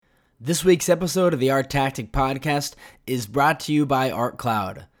This week's episode of the Art Tactic Podcast is brought to you by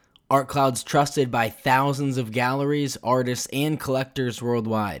ArtCloud. ArtCloud's trusted by thousands of galleries, artists, and collectors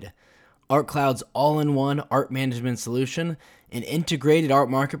worldwide. ArtCloud's all-in-one art management solution, an integrated art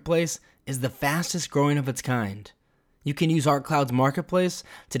marketplace, is the fastest growing of its kind. You can use ArtCloud's marketplace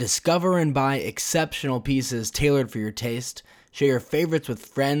to discover and buy exceptional pieces tailored for your taste, share your favorites with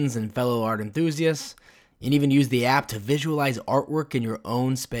friends and fellow art enthusiasts, and even use the app to visualize artwork in your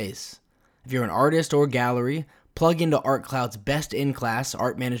own space. If you're an artist or gallery, plug into ArtCloud's best-in-class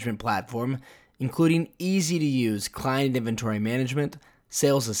art management platform, including easy-to-use client and inventory management,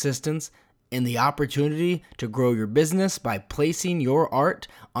 sales assistance, and the opportunity to grow your business by placing your art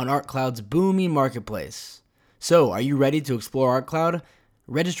on ArtCloud's booming marketplace. So, are you ready to explore ArtCloud?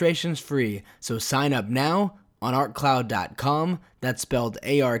 Registration's free, so sign up now on artcloud.com. That's spelled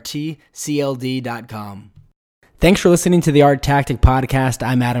ARTCLD.com. Thanks for listening to the Art Tactic Podcast.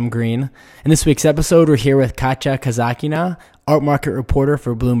 I'm Adam Green. In this week's episode, we're here with Katya Kazakina, art market reporter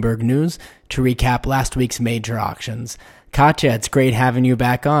for Bloomberg News, to recap last week's major auctions. Katya, it's great having you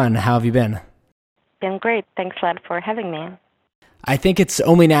back on. How have you been? Been great. Thanks a lot for having me. I think it's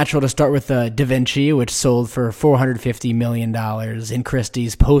only natural to start with Da Vinci, which sold for $450 million in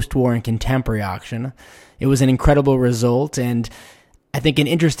Christie's post-war and contemporary auction. It was an incredible result, and I think an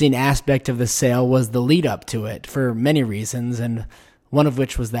interesting aspect of the sale was the lead up to it for many reasons, and one of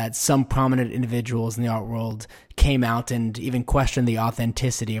which was that some prominent individuals in the art world came out and even questioned the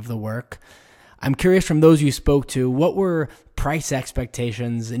authenticity of the work. I'm curious, from those you spoke to, what were price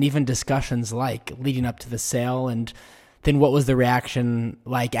expectations and even discussions like leading up to the sale, and then what was the reaction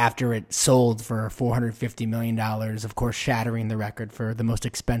like after it sold for $450 million, of course shattering the record for the most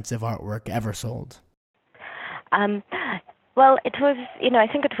expensive artwork ever sold? Well, it was, I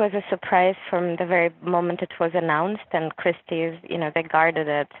think it was a surprise from the very moment it was announced, and Christie's, they guarded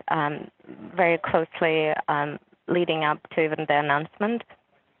it very closely leading up to even the announcement.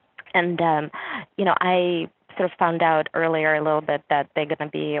 And, I sort of found out earlier a little bit that they're going to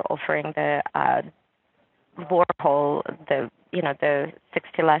be offering the Warhol, the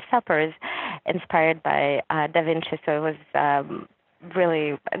 60 Last Suppers, inspired by Da Vinci. So it was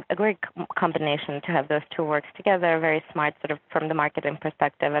really a great combination to have those two works together, very smart sort of from the marketing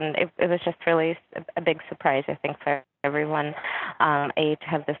perspective. And it was just really a big surprise, I think, for everyone, A, to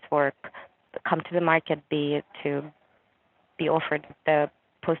have this work come to the market, B, to be offered the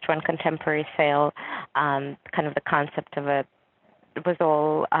post-war and contemporary sale. Kind of the concept of it was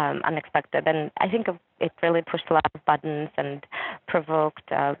all unexpected. And I think it really pushed a lot of buttons and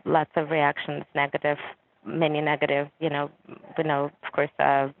provoked lots of reactions, many negative. We know, of course,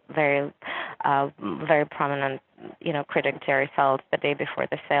 very prominent, critic Jerry Saltz, the day before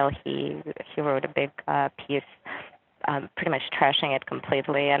the sale, he wrote a big piece, pretty much trashing it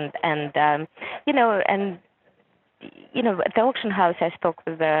completely. And at the auction house, I spoke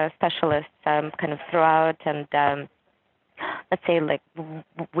with the specialists kind of throughout, and let's say like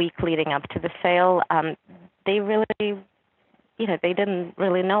week leading up to the sale, they really, they didn't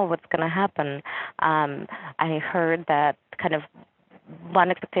really know what's going to happen. I heard that kind of one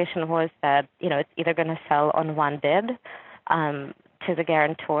expectation was that, it's either going to sell on one bid to the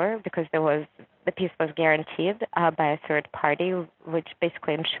guarantor, because the piece was guaranteed by a third party, which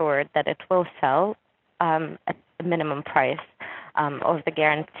basically ensured that it will sell at the minimum price of the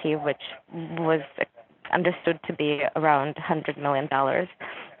guarantee, which was understood to be around $100 million.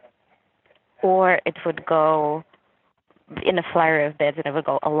 Or it would go in a flurry of bids, and it would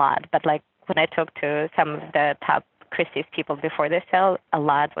go a lot. But like when I talked to some of the top Christie's people before the sale, a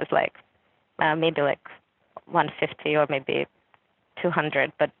lot was like maybe like 150 or maybe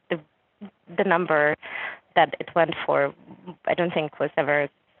 200. But the number that it went for, I don't think was ever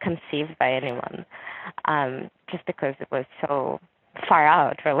conceived by anyone, just because it was so far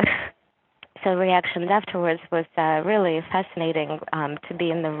out, really. So reactions afterwards was really fascinating to be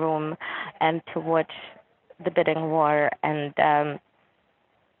in the room and to watch the bidding war. And I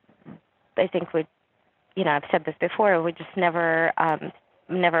think I've said this before, we just never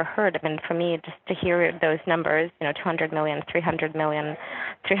heard. I mean, for me, just to hear those numbers, 200 million, 300 million,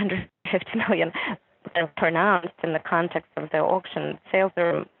 350 million, pronounced in the context of the auction sales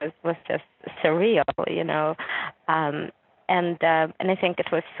room was just surreal, And I think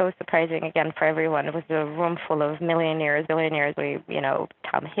it was so surprising, again, for everyone. It was a room full of millionaires, billionaires,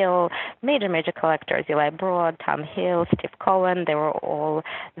 Tom Hill, major collectors, Eli Broad, Tom Hill, Steve Cohen. They were all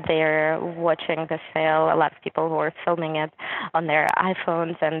there watching the sale. A lot of people were filming it on their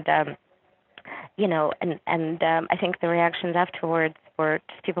iPhones. And, I think the reactions afterwards were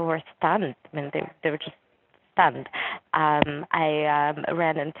just, people were stunned. I mean, they were just stunned. I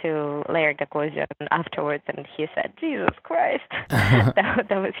ran into Larry Gagosian afterwards, and he said, "Jesus Christ!" That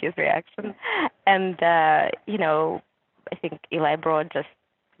was his reaction. And I think Eli Broad just,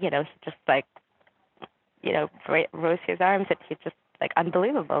 he just like, rose his arms, and he just like,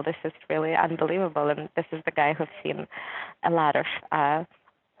 unbelievable. This is really unbelievable, and this is the guy who's seen a lot of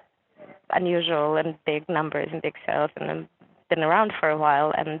unusual and big numbers and big sales, and been around for a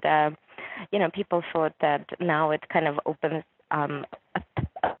while. And people thought that now it kind of opens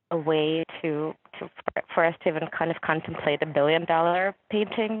a way for us to even kind of contemplate $1 billion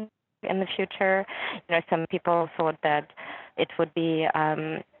painting in the future. Some people thought that it would be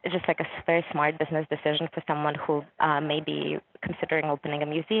just like a very smart business decision for someone who may be considering opening a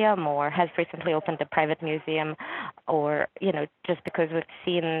museum or has recently opened a private museum, or just because we've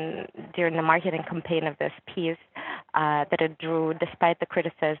seen during the marketing campaign of this piece that it drew, despite the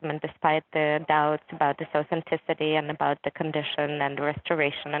criticism and despite the doubts about its authenticity and about the condition and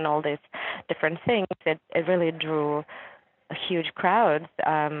restoration and all these different things, it really drew huge crowds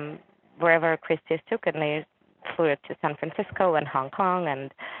wherever Christie's took, and they flew it to San Francisco and Hong Kong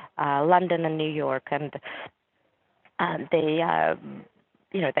and London and New York, and they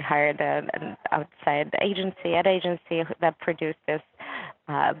hired an outside agency that produced this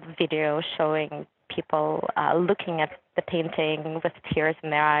video showing people looking at the painting with tears in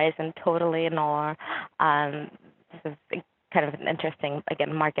their eyes and totally in awe. This is kind of an interesting,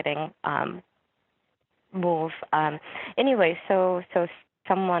 again, marketing move. Anyway, so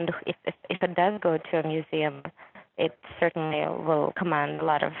someone, if it does go to a museum, it certainly will command a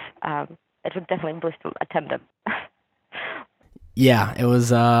lot of, it would definitely boost attendance. Yeah, it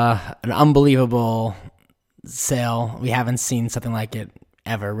was an unbelievable sale. We haven't seen something like it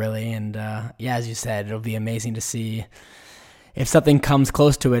ever, really. And as you said, it'll be amazing to see if something comes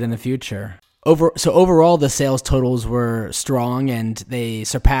close to it in the future. Overall, the sales totals were strong, and they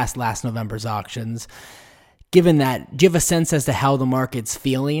surpassed last November's auctions. Given that, do you have a sense as to how the market's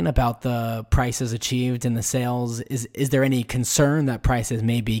feeling about the prices achieved in the sales? Is there any concern that prices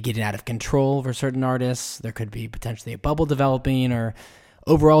may be getting out of control for certain artists? There could be potentially a bubble developing, or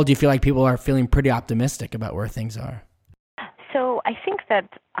overall, do you feel like people are feeling pretty optimistic about where things are? So I think that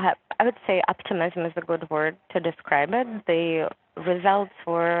I would say optimism is a good word to describe it. The results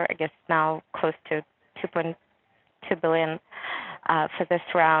were, I guess, now close to $2.2 billion for this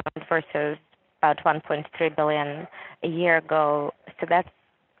round versus about $1.3 billion a year ago. So that's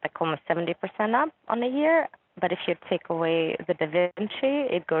like almost 70% up on a year. But if you take away the Da Vinci,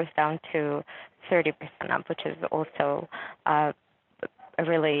 it goes down to 30% up, which is also a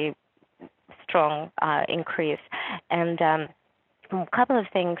really strong increase. And a couple of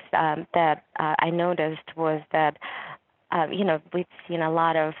things that I noticed was that, we've seen a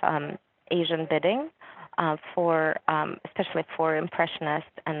lot of Asian bidding for, especially for Impressionist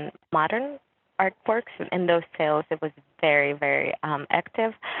and modern artworks. In those sales, it was very, very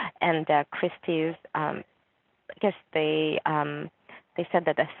active. And Christie's, I guess they said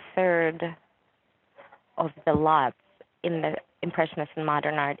that a third of the lots in the Impressionist and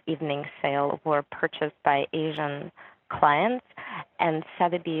Modern Art evening sale were purchased by Asian clients. And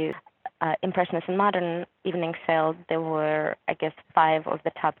Sotheby's Impressionist and Modern evening sale, there were, I guess, 5 of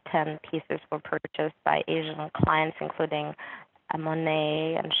the top 10 pieces were purchased by Asian clients, including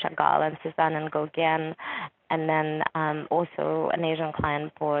Monet and Chagall and Cézanne and Gauguin. And then also an Asian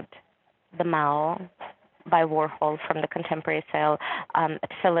client bought the Mao by Warhol from the contemporary sale.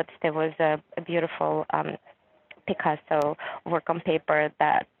 At Phillips, there was a beautiful Picasso work on paper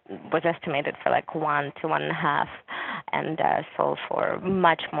that was estimated for like 1 to 1.5 and sold for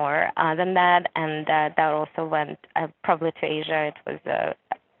much more than that. And that also went probably to Asia. It was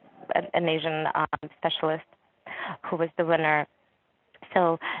an Asian specialist who was the winner.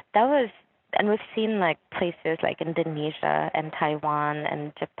 So that was, and we've seen like places like Indonesia and Taiwan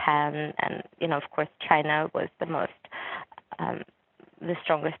and Japan, and of course China was the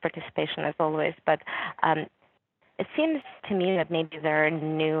strongest participation as always. But it seems to me that maybe there are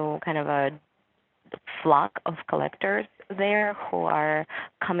new kind of a flock of collectors there who are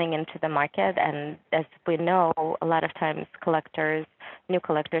coming into the market. And as we know, a lot of times new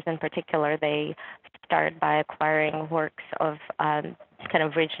collectors in particular, they start by acquiring works of kind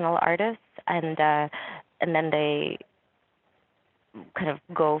of regional artists, and then they kind of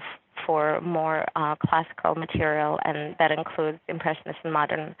go for more classical material, and that includes Impressionist and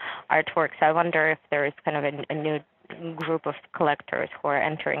modern artwork. So I wonder if there is kind of a new group of collectors who are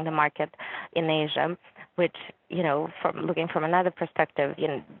entering the market in Asia, which, from looking from another perspective,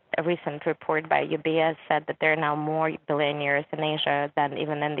 a recent report by UBS said that there are now more billionaires in Asia than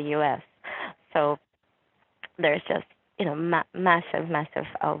even in the U.S. So there's just massive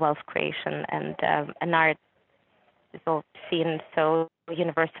wealth creation, and art is all seen so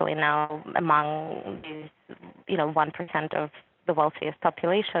universally now among these 1% of the wealthiest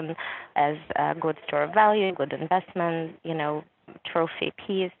population as a good store of value, good investment, trophy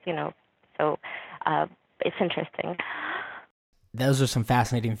piece, so it's interesting. Those are some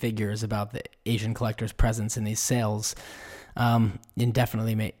fascinating figures about the Asian collectors' presence in these sales. And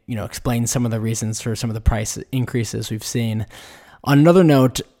definitely explain some of the reasons for some of the price increases we've seen. On another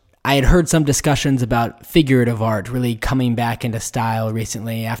note, I had heard some discussions about figurative art really coming back into style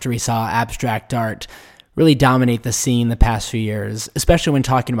recently after we saw abstract art really dominate the scene the past few years, especially when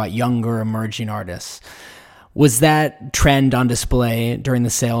talking about younger emerging artists. Was that trend on display during the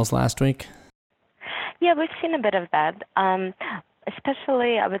sales last week? Yeah, we've seen a bit of that.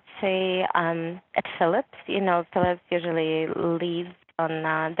 Especially, I would say, at Phillips. Phillips usually leads on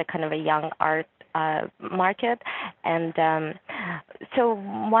the kind of a young art market. And so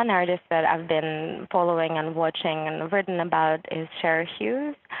one artist that I've been following and watching and written about is Cher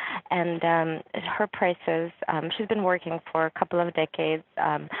Hughes. And her prices, she's been working for a couple of decades,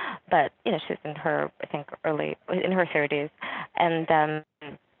 but, she's in her, I think, in her 30s. And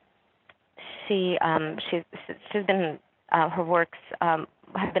she's been her works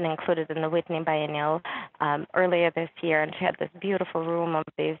have been included in the Whitney Biennial earlier this year, and she had this beautiful room of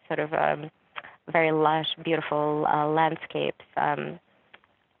these sort of very lush, beautiful landscapes,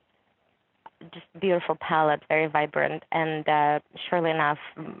 just beautiful palette, very vibrant. And surely enough,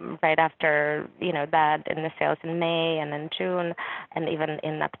 right after that, in the sales in May and in June, and even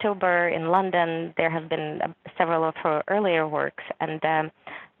in October in London, there have been several of her earlier works. And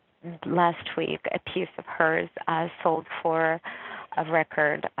last week, a piece of hers sold for a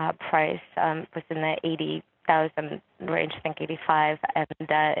record price, was in the 80,000 range, I think 85.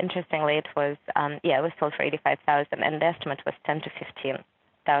 And interestingly, it was sold for 85,000, and the estimate was $10,000 to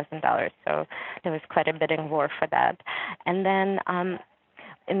 $15,000. So there was quite a bidding war for that. And then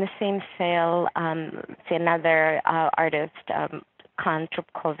in the same sale, see another artist, Khan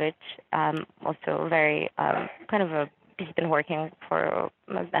Trubkovich, also very kind of he's been working for,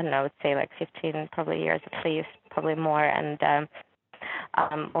 I don't know, I would say like 15 probably years at least, probably more, and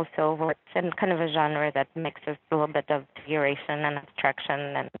also works in kind of a genre that mixes a little bit of figuration and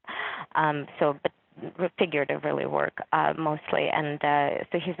abstraction, and but figurative really work mostly. And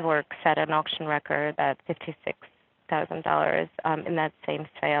so his work set an auction record at $56,000 in that same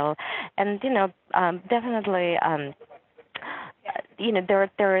sale. And definitely. There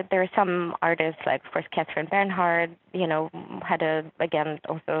are some artists, like of course Catherine Bernhard, had again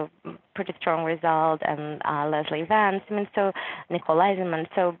also pretty strong result, and Leslie Vance. I mean, so Nicole Eisenman.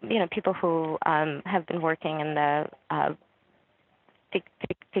 So people who have been working in the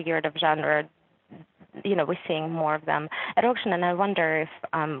figurative genre. We're seeing more of them at auction, and I wonder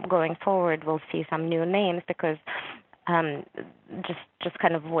if going forward we'll see some new names, because just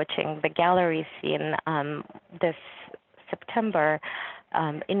kind of watching the gallery scene this September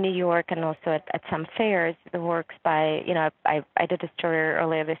in New York, and also at some fairs, the works by, I did a story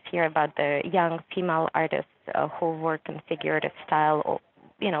earlier this year about the young female artists who work in figurative style,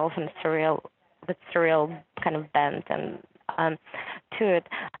 often with surreal kind of bent and to it,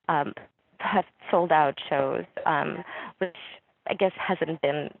 have sold out shows, which I guess hasn't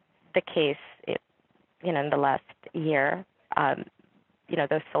been the case, in the last year.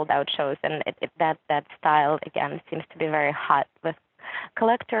 Those sold out shows, and that style again seems to be very hot with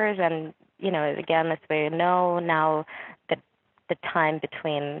collectors. And again, as we know now, that the time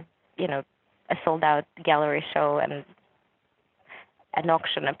between a sold out gallery show and an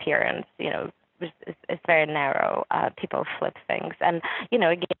auction appearance is very narrow. People flip things, and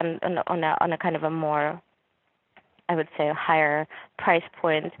again on a kind of a more, I would say, a higher price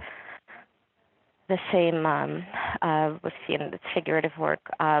point. The same we've seen figurative work,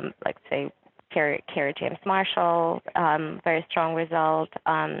 like say Carrie James Marshall, very strong result,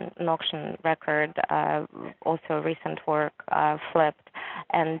 an auction record, also recent work flipped,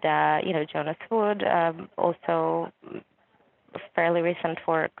 and Jonas Wood, also fairly recent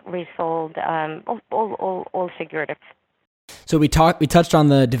work resold, all figurative. So we touched on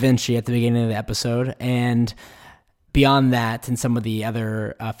the Da Vinci at the beginning of the episode, and beyond that, and some of the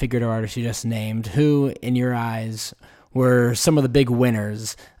other figurative artists you just named, who, in your eyes, were some of the big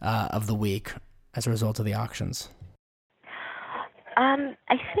winners of the week as a result of the auctions?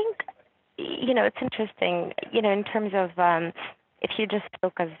 I think, it's interesting, in terms of if you just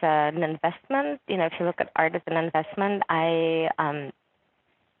look as an investment, if you look at art as an investment,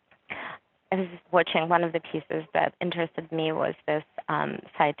 I was watching one of the pieces that interested me was this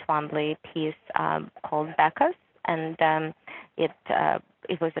Cy Twombly piece called Bacchus, and it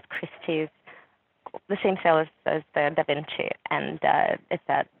was at Christie's, the same sale as the Da Vinci, and it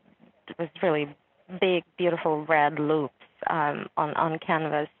was really big, beautiful red loops on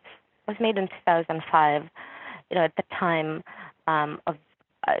canvas. It was made in 2005. At the time of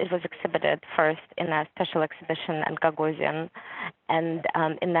it was exhibited first in a special exhibition at Gagosian, and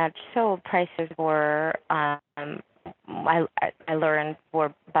in that show, prices were I learned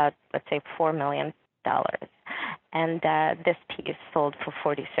were about, let's say, $4 million, and this piece sold for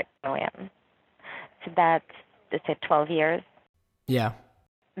 $46 million. So that's, let's say, 12 years. Yeah.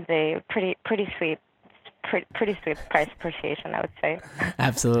 The pretty sweet price appreciation, I would say.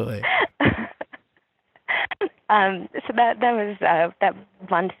 Absolutely. So that was that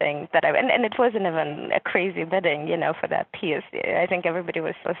one thing that and it wasn't even a crazy bidding, for that piece. I think everybody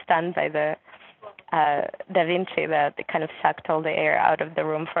was so stunned by the Da Vinci that it kind of sucked all the air out of the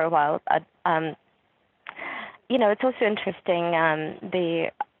room for a while. But it's also interesting. I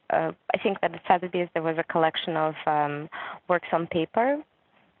think that at Sotheby's there was a collection of works on paper,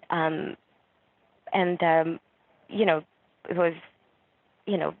 and it was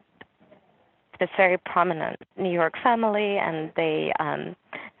this very prominent New York family, and they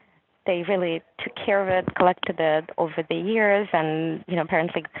really took care of it, collected it over the years, and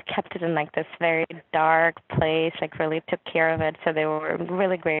apparently kept it in like this very dark place, like really took care of it. So they were in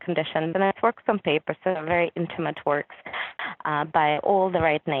really great condition. And it's works on paper, so very intimate works by all the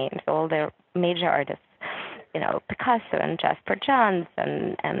right names, all the major artists. Picasso and Jasper Johns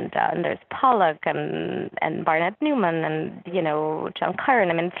and there's Pollock and Barnett Newman and John Curran.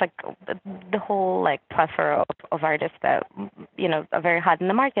 I mean, it's like the whole like plethora of artists that are very hot in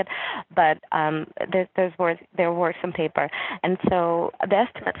the market. But there were works on paper, and so the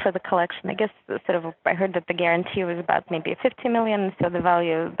estimate for the collection, I guess, I heard that the guarantee was about maybe $50 million. So the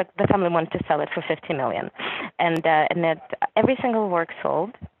value, the family wanted to sell it for $50 million, and that every single work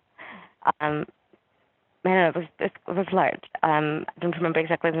sold. I don't know, it was large. I don't remember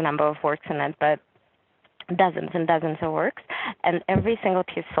exactly the number of works in it, but dozens and dozens of works, and every single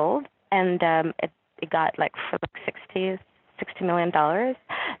piece sold, and it got like for $60 million.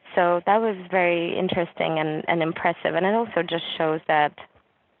 So that was very interesting and impressive, and it also just shows that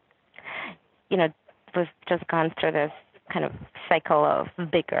it was just gone through this kind of cycle of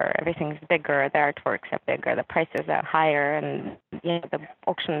bigger. Everything's bigger. The artworks are bigger. The prices are higher, and the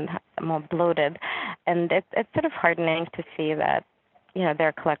auction are more bloated. And it's sort of heartening to see that there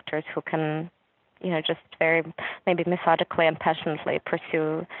are collectors who can just very maybe methodically and passionately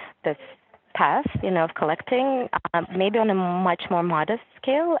pursue this path of collecting, maybe on a much more modest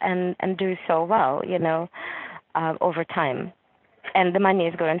scale, and do so well over time. And the money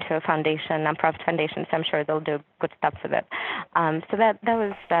is going to a foundation, nonprofit foundation, so I'm sure they'll do good stuff with it. So that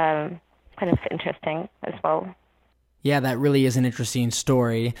was kind of interesting as well. Yeah, that really is an interesting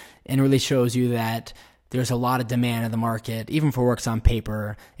story, and really shows you that there's a lot of demand in the market, even for works on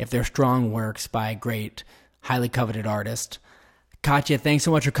paper, if they're strong works by great, highly coveted artists. Katya, thanks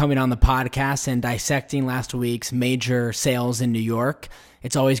so much for coming on the podcast and dissecting last week's major sales in New York.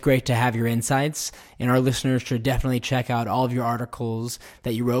 It's always great to have your insights, and our listeners should definitely check out all of your articles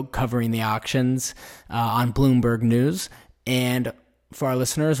that you wrote covering the auctions on Bloomberg News. And for our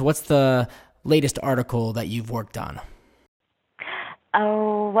listeners, what's the latest article that you've worked on?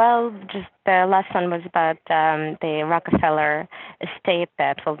 Oh, well, just the last one was about the Rockefeller estate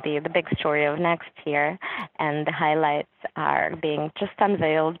that will be the big story of next year, and the highlights are being just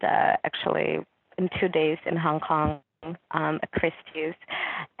unveiled actually in 2 days in Hong Kong at Christie's,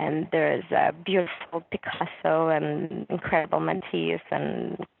 and there's a beautiful Picasso and incredible Matisse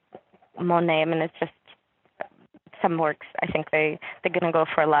and Monet. I mean, it's just some works. I think they're going to go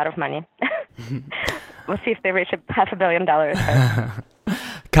for a lot of money. We'll see if they reach $500 million.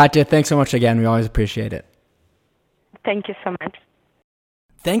 Katya, thanks so much again. We always appreciate it. Thank you so much.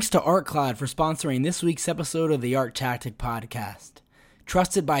 Thanks to ArtCloud for sponsoring this week's episode of the Art Tactic Podcast.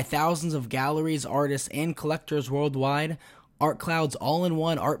 Trusted by thousands of galleries, artists, and collectors worldwide, ArtCloud's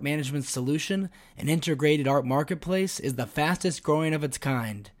all-in-one art management solution and integrated art marketplace is the fastest growing of its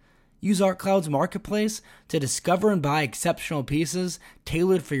kind. Use ArtCloud's marketplace to discover and buy exceptional pieces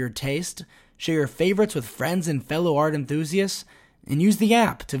tailored for your taste, share your favorites with friends and fellow art enthusiasts, and use the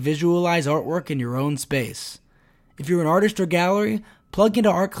app to visualize artwork in your own space. If you're an artist or gallery, plug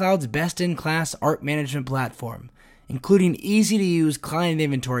into ArtCloud's best-in-class art management platform, including easy-to-use client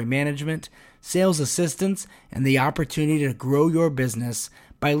inventory management, sales assistance, and the opportunity to grow your business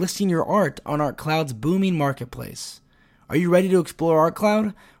by listing your art on ArtCloud's booming marketplace. Are you ready to explore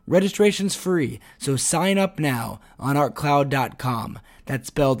ArtCloud? Registration's free, so sign up now on artcloud.com. That's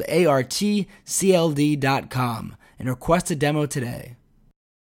spelled ARTCLD.com, and request a demo today.